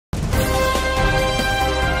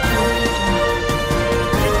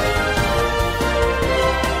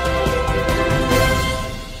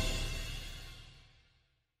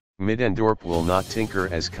Middendorp will not tinker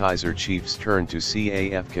as Kaizer Chiefs turn to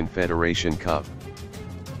Caf Confederation Cup.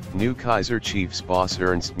 New Kaizer Chiefs boss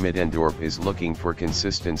Ernst Middendorp is looking for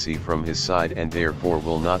consistency from his side and therefore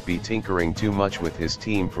will not be tinkering too much with his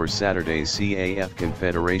team for Saturday's Caf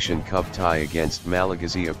Confederation Cup tie against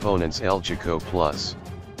Malagasy opponents Elgeco Plus.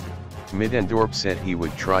 Middendorp said he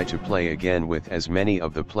would try to play again with as many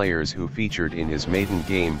of the players who featured in his maiden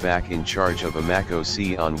game back in charge of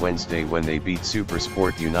Malagasy on Wednesday when they beat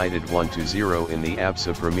SuperSport United 1-0 in the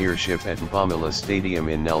ABSA Premiership at Mpamela Stadium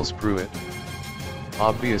in Nelspruit.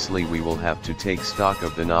 Obviously we will have to take stock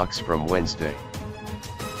of the knocks from Wednesday.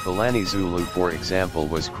 Xolani Gwala, for example,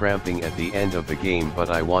 was cramping at the end of the game, but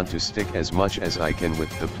I want to stick as much as I can with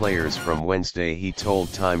the players from Wednesday, he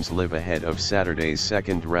told Times Live ahead of Saturday's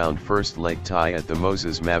second round first leg tie at the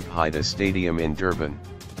Moses Mabhida Stadium in Durban.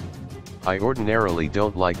 I ordinarily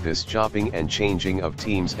don't like this chopping and changing of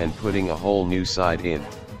teams and putting a whole new side in.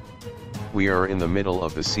 We are in the middle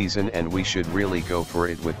of the season and we should really go for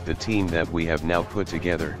it with the team that we have now put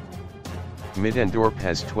together. Middendorp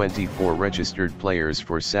has 24 registered players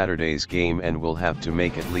for Saturday's game and will have to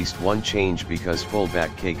make at least one change because fullback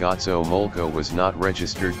Kaizer Molko was not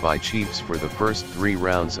registered by Chiefs for the first 3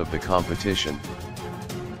 rounds of the competition.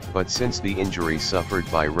 But since the injury suffered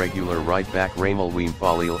by regular right-back Ramil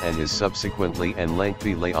Wimpalil and his subsequently and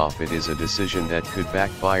lengthy layoff, it is a decision that could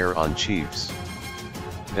backfire on Chiefs.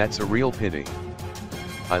 That's a real pity.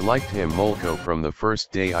 I liked him Molko from the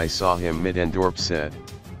first day I saw him, Middendorp said.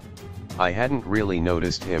 I hadn't really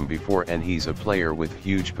noticed him before and he's a player with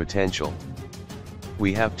huge potential.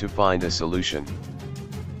 We have to find a solution.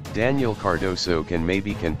 Daniel Cardoso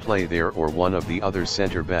can play there or one of the other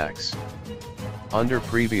center backs. Under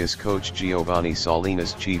previous coach Giovanni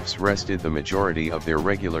Solina's Chiefs rested the majority of their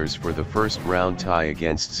regulars for the first round tie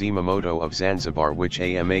against Zimamoto of Zanzibar, which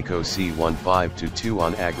Elgeco won 5-2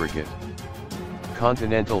 on aggregate.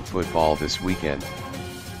 Continental football this weekend.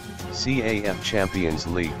 CAF Champions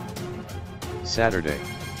League. Saturday.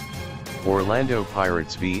 Orlando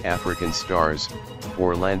Pirates v African Stars,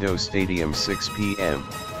 Orlando Stadium 6 p.m.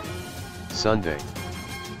 Sunday.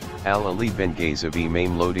 Al Ali Benghazi v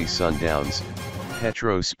Mamelodi Sundowns,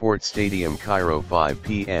 Petro Sport Stadium Cairo 5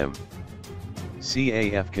 p.m.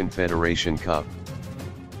 CAF Confederation Cup.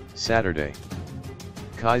 Saturday.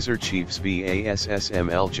 Kaizer Chiefs v ASSM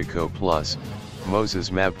Elgeco Plus,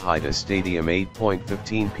 Moses Mabhida Stadium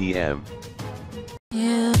 8:15 p.m.